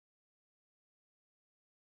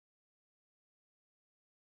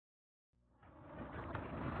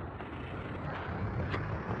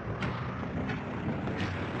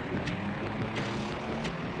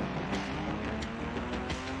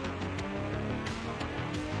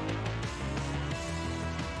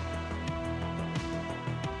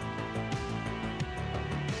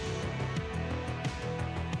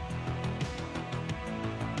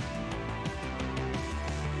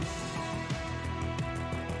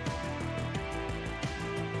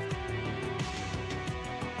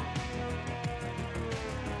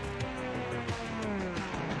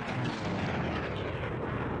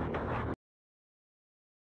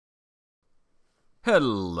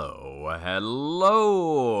Hello,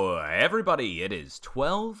 everybody. It is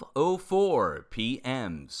 12:04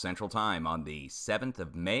 p.m. Central Time on the 7th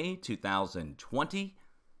of May, 2020,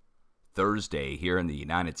 Thursday here in the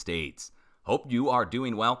United States. Hope you are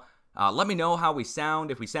doing well. Let me know how we sound.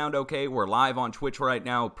 If we sound okay, we're live on Twitch right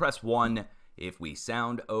now. Press 1 if we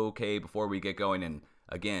sound okay before we get going. And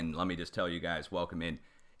again, let me just tell you guys, welcome in.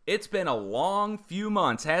 It's been a long few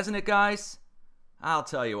months, hasn't it, guys? I'll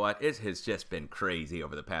tell you what, it has just been crazy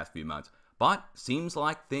over the past few months. But seems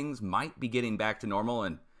like things might be getting back to normal,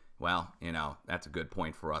 and, well, you know, that's a good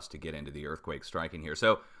point for us to get into the earthquake striking here.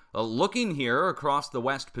 So, looking here across the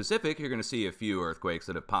West Pacific, you're going to see a few earthquakes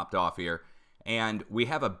that have popped off here. And we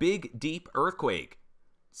have a big, deep earthquake.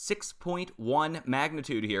 6.1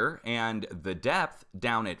 magnitude here, and the depth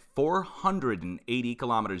down at 480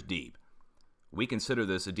 kilometers deep. We consider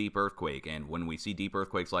this a deep earthquake, and when we see deep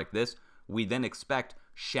earthquakes like this, we then expect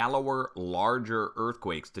shallower, larger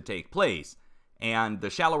earthquakes to take place. And the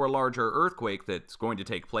shallower, larger earthquake that's going to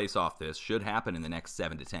take place off this should happen in the next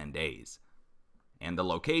 7 to 10 days. And the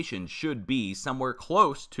location should be somewhere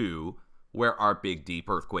close to where our big, deep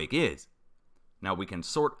earthquake is. Now, we can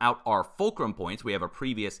sort out our fulcrum points. We have a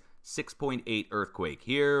previous 6.8 earthquake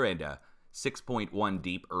here, and a 6.1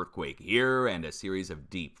 deep earthquake here, and a series of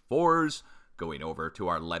deep 4s going over to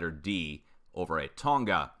our letter D over at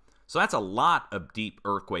Tonga. So that's a lot of deep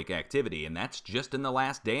earthquake activity, and that's just in the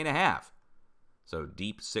last day and a half. So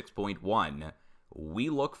deep 6.1, we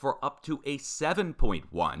look for up to a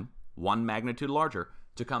 7.1, 1 magnitude larger,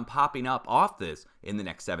 to come popping up off this in the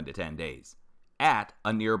next 7 to 10 days at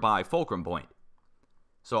a nearby fulcrum point.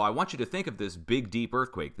 So I want you to think of this big deep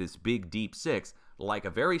earthquake, this big deep 6, like a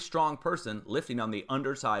very strong person lifting on the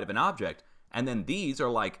underside of an object, and then these are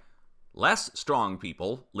like less strong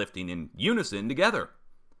people lifting in unison together.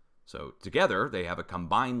 So together, they have a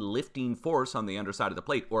combined lifting force on the underside of the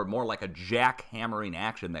plate, or more like a jackhammering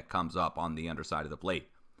action that comes up on the underside of the plate.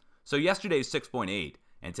 So yesterday's 6.8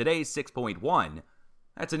 and today's 6.1,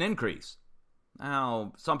 that's an increase.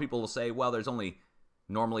 Now, some people will say, well, there's only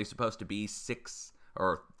normally supposed to be 6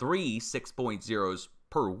 or 3 6.0s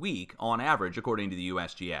per week on average, according to the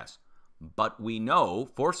USGS. But we know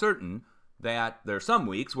for certain that there are some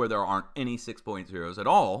weeks where there aren't any 6.0s at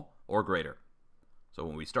all or greater. So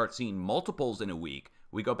when we start seeing multiples in a week,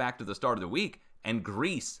 we go back to the start of the week, and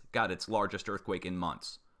Greece got its largest earthquake in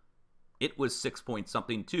months. It was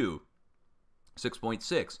 6.something too,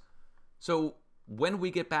 6.6. So when we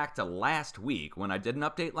get back to last week, when I did an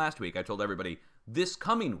update last week, I told everybody this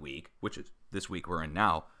coming week, which is this week we're in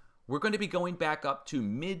now, we're going to be going back up to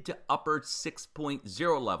mid to upper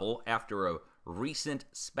 6.0 level after a recent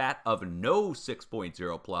spat of no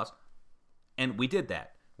 6.0 plus, and we did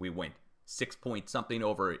that. We went 6-point-something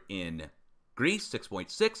over in Greece,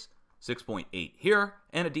 6.6, 6.8 here,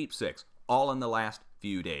 and a deep 6, all in the last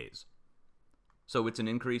few days. So it's an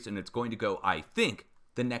increase, and it's going to go, I think,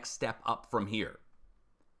 the next step up from here.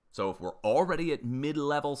 So if we're already at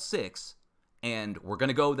mid-level 6, and we're going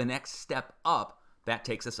to go the next step up, that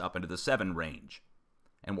takes us up into the 7 range.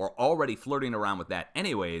 And we're already flirting around with that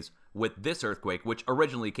anyways with this earthquake, which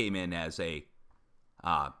originally came in as a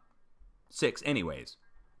 6 anyways.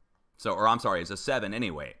 So, or I'm sorry, it's a 7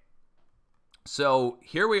 anyway. So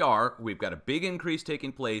here we are. We've got a big increase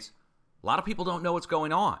taking place. A lot of people don't know what's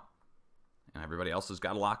going on. And everybody else has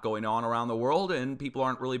got a lot going on around the world, and people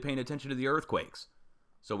aren't really paying attention to the earthquakes.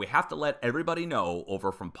 So we have to let everybody know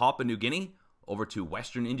over from Papua New Guinea over to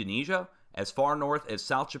Western Indonesia, as far north as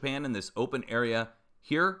South Japan in this open area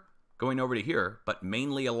here, going over to here, but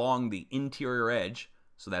mainly along the interior edge.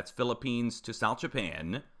 So that's Philippines to South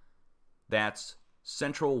Japan. That's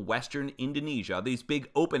central western Indonesia, these big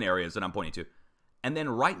open areas that I'm pointing to. And then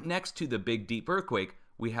right next to the big deep earthquake,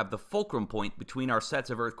 we have the fulcrum point between our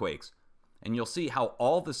sets of earthquakes. And you'll see how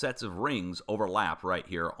all the sets of rings overlap right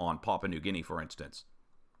here on Papua New Guinea, for instance.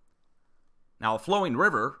 Now, a flowing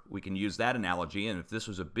river, we can use that analogy, and if this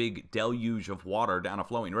was a big deluge of water down a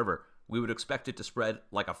flowing river, we would expect it to spread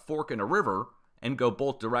like a fork in a river and go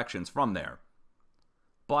both directions from there.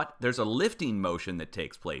 But there's a lifting motion that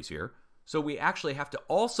takes place here, so we actually have to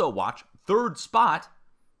also watch third spot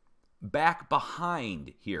back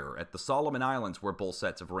behind here at the Solomon Islands where both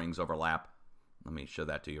sets of rings overlap. Let me show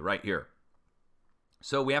that to you right here.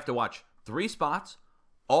 So we have to watch 3 spots.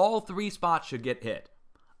 All 3 spots should get hit.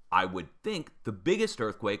 I would think the biggest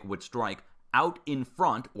earthquake would strike out in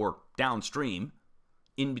front or downstream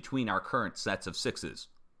in between our current sets of 6s.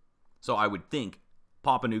 So I would think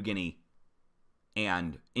Papua New Guinea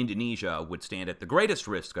and Indonesia would stand at the greatest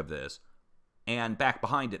risk of this, and back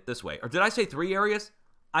behind it this way. Or did I say 3 areas?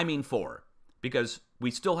 I mean 4. because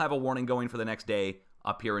we still have a warning going for the next day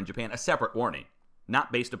up here in Japan, a separate warning,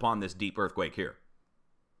 not based upon this deep earthquake here.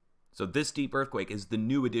 So this deep earthquake is the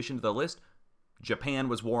new addition to the list. Japan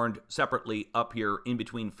was warned separately up here in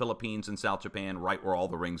between Philippines and South Japan, right where all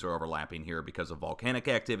the rings are overlapping here because of volcanic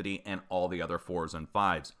activity and all the other 4s and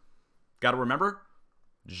 5s. Got to remember,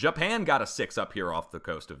 Japan got a 6 up here off the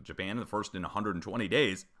coast of Japan, the first in 120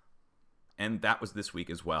 days, and that was this week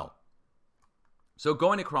as well. So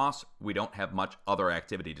going across, we don't have much other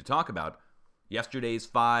activity to talk about. Yesterday's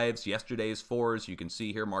 5s, yesterday's 4s, you can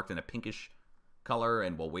see here marked in a pinkish color,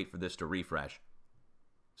 and we'll wait for this to refresh.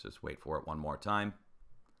 Let's just wait for it one more time.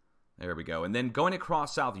 There we go. And then going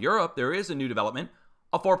across South Europe, there is a new development.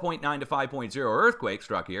 A 4.9 to 5.0 earthquake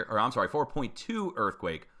struck here, or I'm sorry, 4.2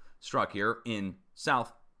 earthquake struck here in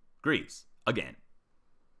South Greece again.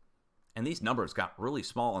 And these numbers got really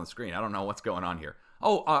small on the screen. I don't know what's going on here.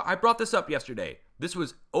 Oh, I brought this up yesterday. This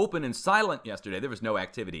was open and silent yesterday. There was no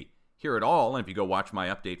activity here at all. And if you go watch my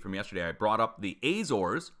update from yesterday, I brought up the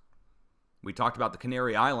Azores. We talked about the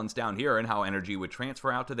Canary Islands down here and how energy would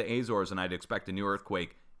transfer out to the Azores, and I'd expect a new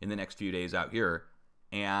earthquake in the next few days out here.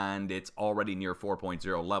 And it's already near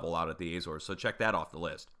 4.0 level out at the Azores, so check that off the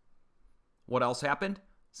list. What else happened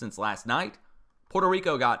since last night? Puerto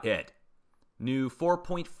Rico got hit. New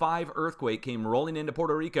 4.5 earthquake came rolling into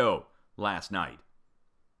Puerto Rico last night.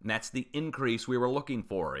 And that's the increase we were looking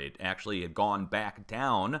for. It actually had gone back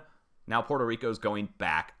down. Now Puerto Rico's going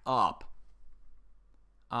back up.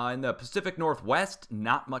 In the Pacific Northwest,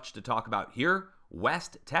 not much to talk about here.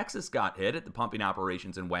 West Texas got hit at the pumping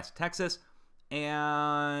operations in West Texas.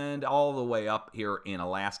 And all the way up here in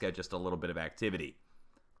Alaska, just a little bit of activity.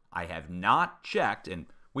 I have not checked, and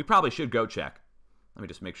we probably should go check. Let me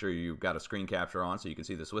just make sure you've got a screen capture on so you can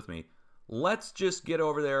see this with me. Let's just get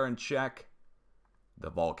over there and check the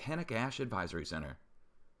Volcanic Ash Advisory Center.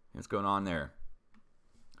 What's going on there?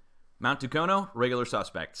 Mount Tucono, regular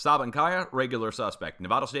suspect. Sabancaya, regular suspect.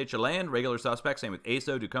 Nevada State Chilean, regular suspect. Same with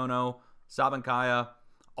Eso, Tucono, Sabancaya,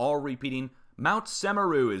 all repeating. Mount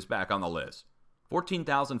Semeru is back on the list.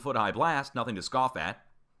 14,000 foot high blast, nothing to scoff at.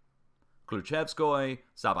 Kluchevskoy,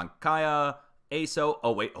 Sabancaya, Eso.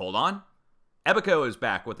 Oh, wait, hold on. Ebico is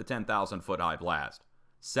back with the 10,000 foot high blast.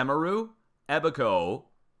 Semeru, Ebico,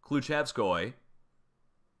 Kluchevskoy.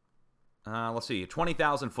 Let's see,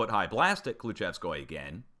 20,000 foot high blast at Kluchevskoy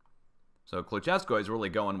again. So Kluchevskoy is really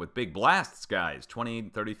going with big blasts, guys.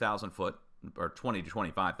 20, 30,000 foot, or 20 to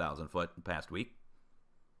 25,000 foot in the past week.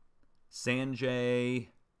 Sanjay,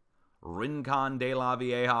 Rincon de la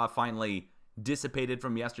Vieja finally dissipated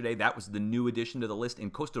from yesterday. That was the new addition to the list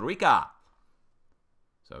in Costa Rica.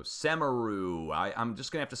 So Semeru, I'm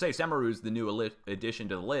just going to have to say Semeru is the new addition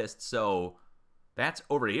to the list. So that's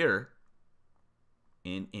over here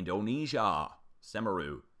in Indonesia,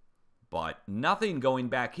 Semeru. But nothing going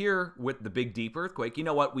back here with the big deep earthquake. You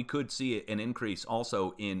know what? We could see an increase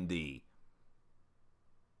also in the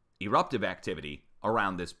eruptive activity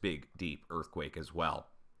around this big deep earthquake as well.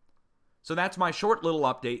 So that's my short little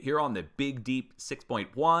update here on the Big Deep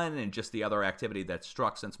 6.1 and just the other activity that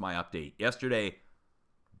struck since my update yesterday.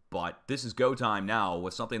 But this is go time now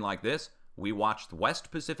with something like this. We watched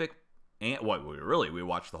West Pacific, and we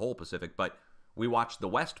watched the whole Pacific, but we watched the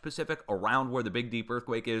West Pacific around where the Big Deep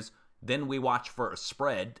earthquake is. Then we watch for a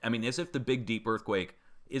spread. I mean, as if the big deep earthquake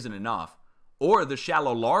isn't enough. Or the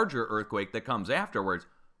shallow larger earthquake that comes afterwards.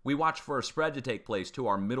 We watch for a spread to take place to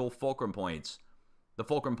our middle fulcrum points. The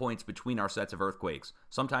fulcrum points between our sets of earthquakes.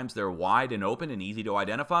 Sometimes they're wide and open and easy to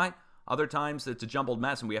identify. Other times it's a jumbled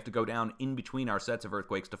mess and we have to go down in between our sets of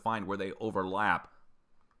earthquakes to find where they overlap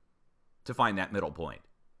to find that middle point.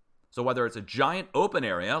 So whether it's a giant open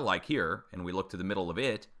area like here, and we look to the middle of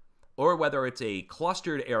it, or whether it's a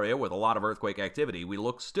clustered area with a lot of earthquake activity, we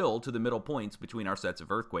look still to the middle points between our sets of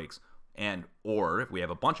earthquakes. Or if we have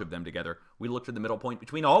a bunch of them together, we look to the middle point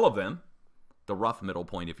between all of them, the rough middle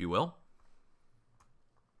point, if you will.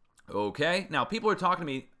 Okay, now people are talking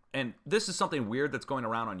to me, and this is something weird that's going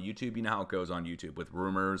around on YouTube. You know how it goes on YouTube with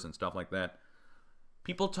rumors and stuff like that.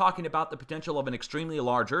 People talking about the potential of an extremely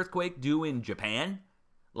large earthquake due in Japan,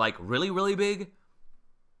 like really, really big.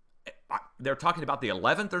 They're talking about the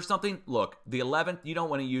 11th or something. Look, the 11th, you don't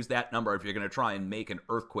want to use that number if you're going to try and make an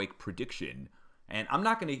earthquake prediction. And I'm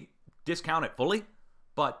not going to discount it fully,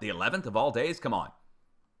 but the 11th of all days, come on.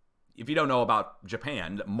 If you don't know about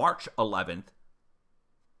Japan, March 11th,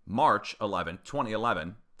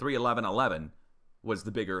 2011, 3/11/11 was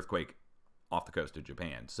the big earthquake off the coast of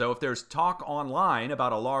Japan. So if there's talk online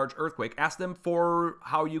about a large earthquake, ask them for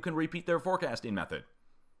how you can repeat their forecasting method.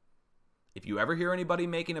 If you ever hear anybody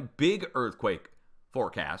making a big earthquake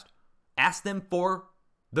forecast, ask them for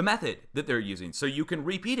the method that they're using so you can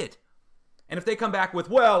repeat it. And if they come back with,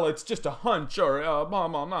 well, it's just a hunch or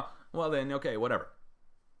well then, okay, whatever.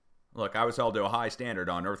 Look, I was held to a high standard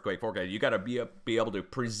on earthquake forecast. You got to be able to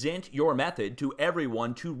present your method to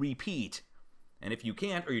everyone to repeat. And if you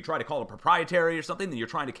can't, or you try to call it proprietary or something, then you're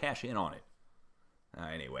trying to cash in on it.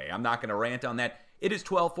 Anyway, I'm not going to rant on that. It is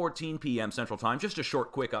 12:14 p.m. Central Time. Just a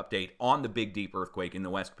short, quick update on the big, deep earthquake in the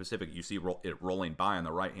West Pacific. You see it rolling by on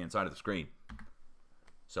the right-hand side of the screen.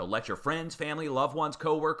 So let your friends, family, loved ones,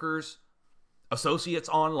 co-workers, associates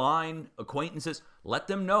online, acquaintances, let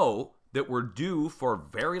them know that we're due for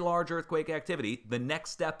very large earthquake activity, the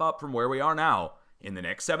next step up from where we are now, in the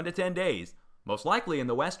next 7 to 10 days, most likely in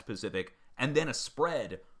the West Pacific, and then a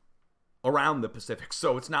spread around the Pacific.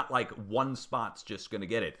 So it's not like one spot's just going to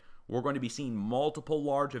get it. We're going to be seeing multiple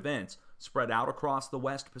large events spread out across the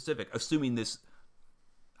West Pacific, assuming this,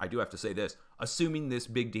 I do have to say this, assuming this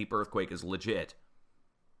big, deep earthquake is legit.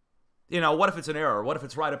 You know, what if it's an error? What if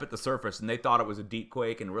it's right up at the surface and they thought it was a deep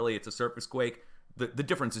quake and really it's a surface quake? The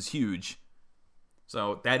difference is huge.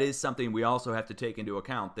 So that is something we also have to take into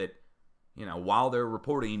account, that, you know, while they're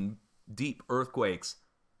reporting deep earthquakes,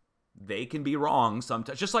 they can be wrong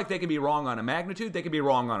sometimes. Just like they can be wrong on a magnitude, they can be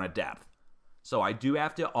wrong on a depth. So I do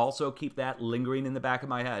have to also keep that lingering in the back of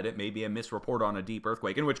my head. It may be a misreport on a deep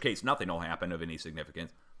earthquake, in which case nothing will happen of any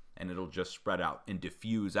significance, and it'll just spread out and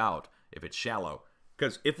diffuse out if it's shallow.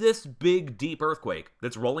 Because if this big, deep earthquake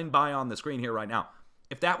that's rolling by on the screen here right now,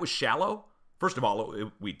 if that was shallow, first of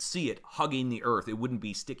all, we'd see it hugging the earth. It wouldn't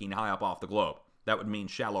be sticking high up off the globe. That would mean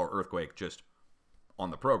shallow earthquake just on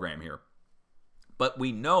the program here. But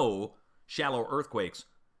we know shallow earthquakes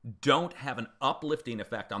don't have an uplifting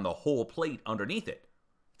effect on the whole plate underneath it.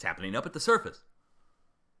 It's happening up at the surface.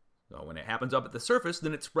 So when it happens up at the surface,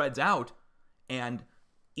 then it spreads out and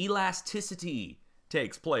elasticity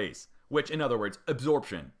takes place, which, in other words,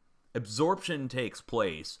 absorption. Absorption takes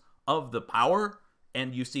place of the power,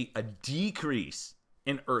 and you see a decrease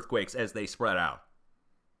in earthquakes as they spread out.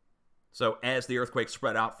 So as the earthquakes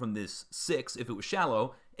spread out from this 6, if it was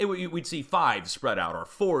shallow, we'd see 5 spread out, or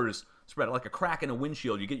 4s spread out, like a crack in a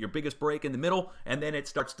windshield. You get your biggest break in the middle, and then it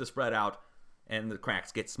starts to spread out, and the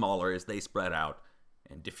cracks get smaller as they spread out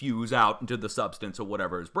and diffuse out into the substance of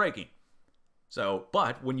whatever is breaking. So,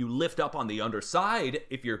 but when you lift up on the underside,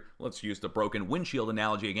 if you're, let's use the broken windshield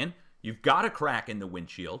analogy again, you've got a crack in the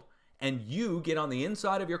windshield, and you get on the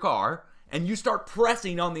inside of your car, and you start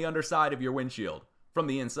pressing on the underside of your windshield from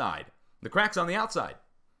the inside. The crack's on the outside.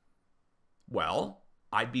 Well,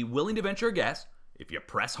 I'd be willing to venture a guess, if you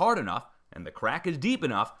press hard enough, and the crack is deep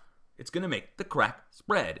enough, it's going to make the crack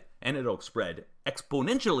spread, and it'll spread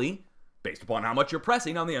exponentially based upon how much you're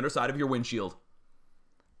pressing on the underside of your windshield.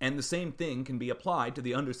 And the same thing can be applied to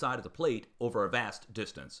the underside of the plate over a vast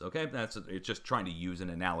distance, okay? It's just trying to use an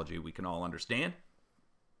analogy we can all understand.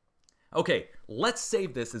 Okay, let's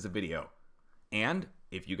save this as a video. And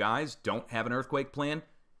if you guys don't have an earthquake plan,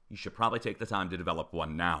 you should probably take the time to develop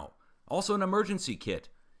one now. Also, an emergency kit.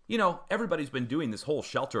 You know, everybody's been doing this whole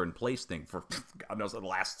shelter-in-place thing for, God knows, the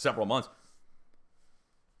last several months.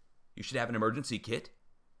 You should have an emergency kit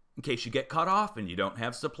in case you get cut off and you don't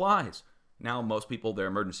have supplies. Now, most people, their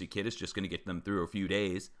emergency kit is just going to get them through a few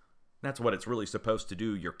days. That's what it's really supposed to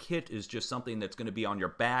do. Your kit is just something that's going to be on your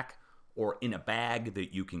back or in a bag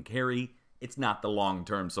that you can carry. It's not the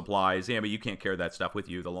long-term supplies. Yeah, but you can't carry that stuff with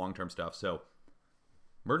you, the long-term stuff. So,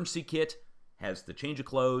 emergency kit has the change of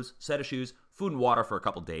clothes, set of shoes, food and water for a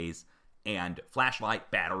couple days, and flashlight,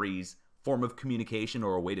 batteries, form of communication,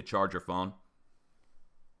 or a way to charge your phone.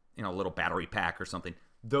 You know, a little battery pack or something.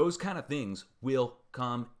 Those kind of things will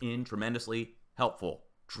come in tremendously helpful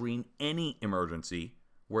during any emergency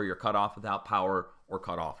where you're cut off without power or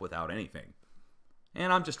cut off without anything.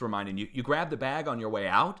 And I'm just reminding you, you grab the bag on your way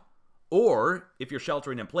out, or if you're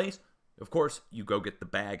sheltering in place, of course, you go get the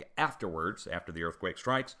bag afterwards, after the earthquake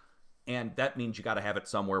strikes, and that means you got to have it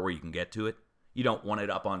somewhere where you can get to it. You don't want it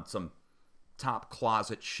up on some top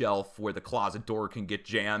closet shelf where the closet door can get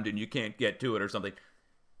jammed and you can't get to it or something.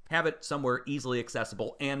 Have it somewhere easily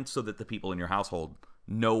accessible, and so that the people in your household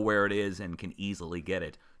know where it is and can easily get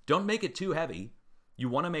it. Don't make it too heavy. You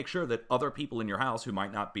want to make sure that other people in your house who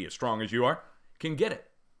might not be as strong as you are can get it.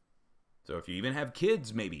 So if you even have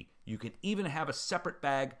kids, maybe, you can even have a separate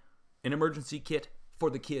bag, an emergency kit for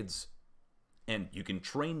the kids. And you can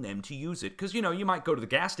train them to use it. Because, you know, you might go to the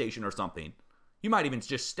gas station or something. You might even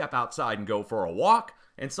just step outside and go for a walk,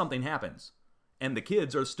 and something happens. And the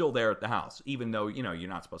kids are still there at the house, even though, you know, you're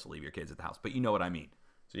not supposed to leave your kids at the house. But you know what I mean.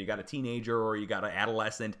 So you got a teenager or you got an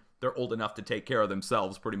adolescent. They're old enough to take care of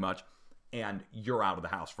themselves pretty much. And you're out of the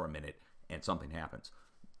house for a minute and something happens.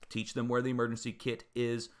 Teach them where the emergency kit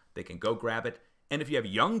is. They can go grab it. And if you have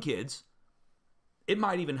young kids, it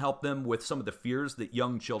might even help them with some of the fears that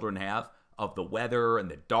young children have of the weather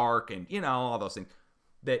and the dark and, all those things,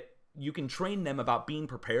 that you can train them about being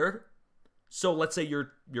prepared. So let's say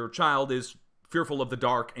your child is fearful of the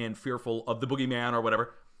dark and fearful of the boogeyman or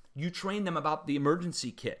whatever. You train them about the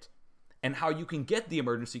emergency kit and how you can get the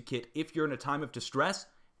emergency kit if you're in a time of distress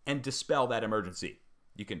and dispel that emergency.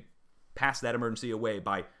 You can pass that emergency away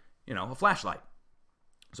by, a flashlight.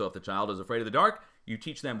 So if the child is afraid of the dark, you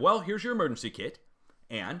teach them, well, here's your emergency kit,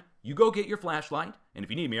 and you go get your flashlight, and if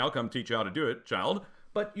you need me, I'll come teach you how to do it, child.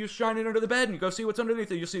 But you shine it under the bed and you go see what's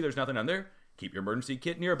underneath it. You'll see there's nothing under there. Keep your emergency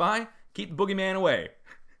kit nearby. Keep the boogeyman away.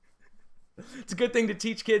 It's a good thing to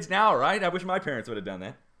teach kids now, right? I wish my parents would have done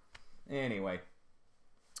that. Anyway.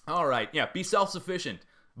 All right. Yeah, be self-sufficient.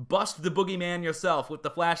 Bust the boogeyman yourself with the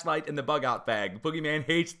flashlight and the bug-out bag. Boogeyman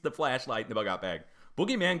hates the flashlight and the bug-out bag.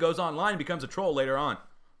 Boogeyman goes online and becomes a troll later on.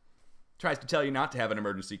 Tries to tell you not to have an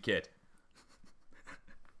emergency kit.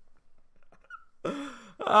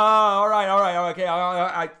 All right,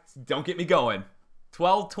 okay. Don't get me going.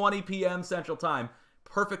 12:20 p.m. Central Time.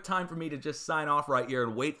 Perfect time for me to just sign off right here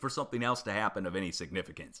and wait for something else to happen of any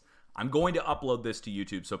significance. I'm going to upload this to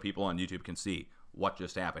YouTube so people on YouTube can see what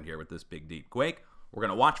just happened here with this big deep quake. We're going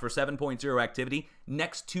to watch for 7.0 activity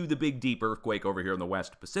next to the big deep earthquake over here in the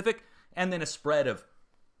West Pacific, and then a spread of,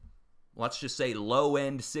 let's just say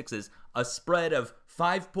low-end 6s, a spread of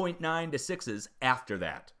 5.9 to 6s after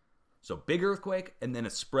that. So big earthquake, and then a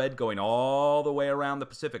spread going all the way around the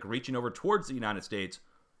Pacific, reaching over towards the United States.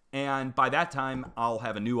 And by that time, I'll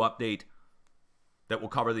have a new update that will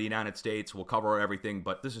cover the United States, will cover everything,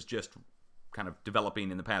 but this is just kind of developing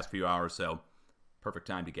in the past few hours, so perfect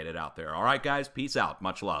time to get it out there. All right, guys, peace out.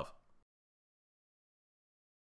 Much love.